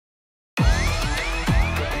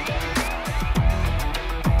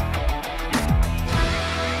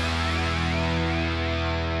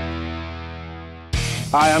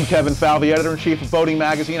Hi, I'm Kevin Falvey, Editor-in-Chief of Boating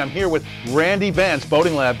Magazine. I'm here with Randy Vance,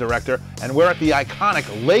 BoatingLab Director, and we're at the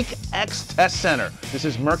iconic Lake X Test Center. This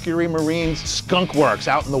is Mercury Marine's Skunk Works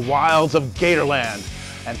out in the wilds of Gatorland.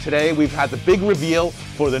 And today we've had the big reveal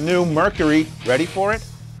for the new Mercury, ready for it?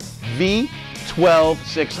 V12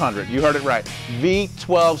 600. You heard it right.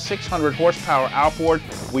 V12 600 horsepower outboard.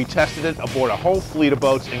 We tested it aboard a whole fleet of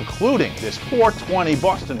boats, including this 420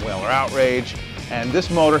 Boston Whaler Outrage. And this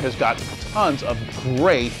motor has got tons of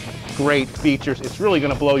great features. It's really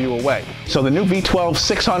going to blow you away. So the new V12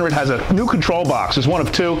 600 has a new control box. It's one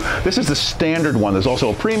of two. This is the standard one. There's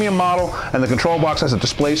also a premium model, and the control box has a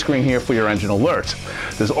display screen here for your engine alerts.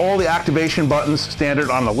 There's all the activation buttons standard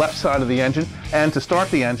on the left side of the engine, and to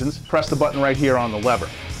start the engines, press the button right here on the lever.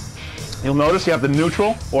 You'll notice you have the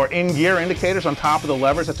neutral or in-gear indicators on top of the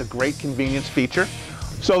levers. That's a great convenience feature.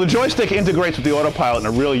 So the joystick integrates with the autopilot in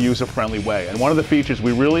a really user-friendly way, and one of the features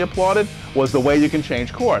we really applauded was the way you can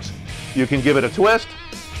change course. You can give it a twist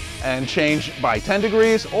and change by 10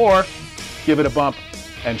 degrees, or give it a bump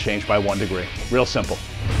and change by 1 degree. Real simple.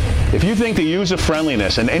 If you think the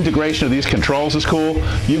user-friendliness and integration of these controls is cool,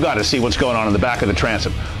 you got to see what's going on in the back of the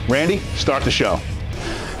transom. Randy, start the show.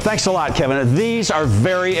 Thanks a lot, Kevin. These are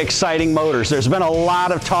very exciting motors. There's been a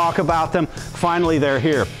lot of talk about them. Finally, they're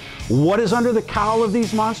here. What is under the cowl of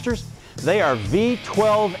these monsters? They are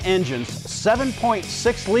V12 engines,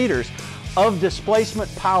 7.6 liters of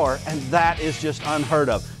displacement power, and that is just unheard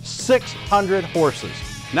of. 600 horses.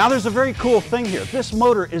 Now there's a very cool thing here. This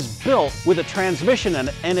motor is built with a transmission in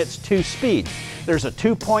it, and it's 2-speed. There's a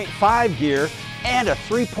 2.5 gear and a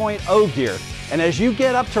 3.0 gear. And as you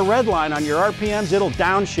get up to redline on your RPMs, it'll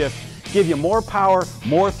downshift, give you more power,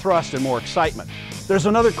 more thrust, and more excitement. There's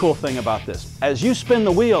another cool thing about this. As you spin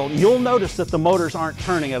the wheel, you'll notice that the motors aren't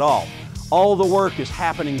turning at all. All the work is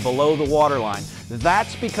happening below the waterline.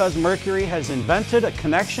 That's because Mercury has invented a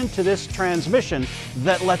connection to this transmission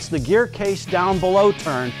that lets the gear case down below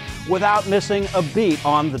turn without missing a beat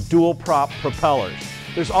on the dual prop propellers.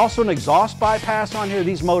 There's also an exhaust bypass on here.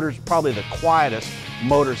 These motors are probably the quietest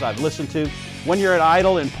motors I've listened to. When you're at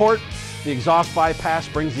idle in port, the exhaust bypass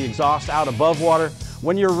brings the exhaust out above water.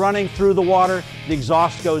 When you're running through the water, the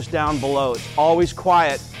exhaust goes down below. It's always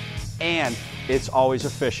quiet, and it's always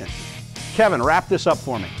efficient. Kevin, wrap this up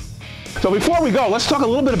for me. So before we go, let's talk a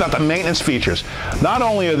little bit about the maintenance features. Not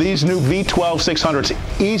only are these new V12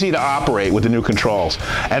 600s easy to operate with the new controls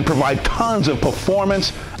and provide tons of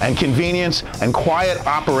performance and convenience and quiet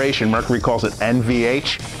operation, Mercury calls it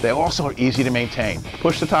NVH, they also are easy to maintain.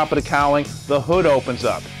 Push the top of the cowling, the hood opens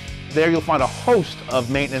up. There you'll find a host of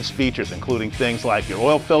maintenance features, including things like your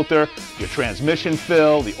oil filter, your transmission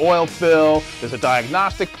fill, the oil fill, there's a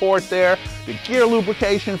diagnostic port there, your gear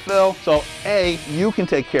lubrication fill. So A, you can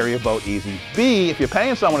take care of your boat easy. B, if you're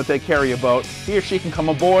paying someone to take care of your boat, he or she can come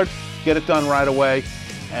aboard, get it done right away,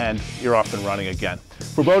 and you're off and running again.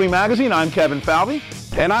 For Boating Magazine, I'm Kevin Falvey.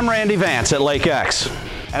 And I'm Randy Vance at Lake X.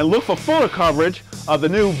 And look for fuller coverage of the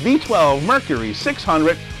new V12 Mercury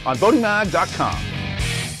 600 on BoatingMag.com.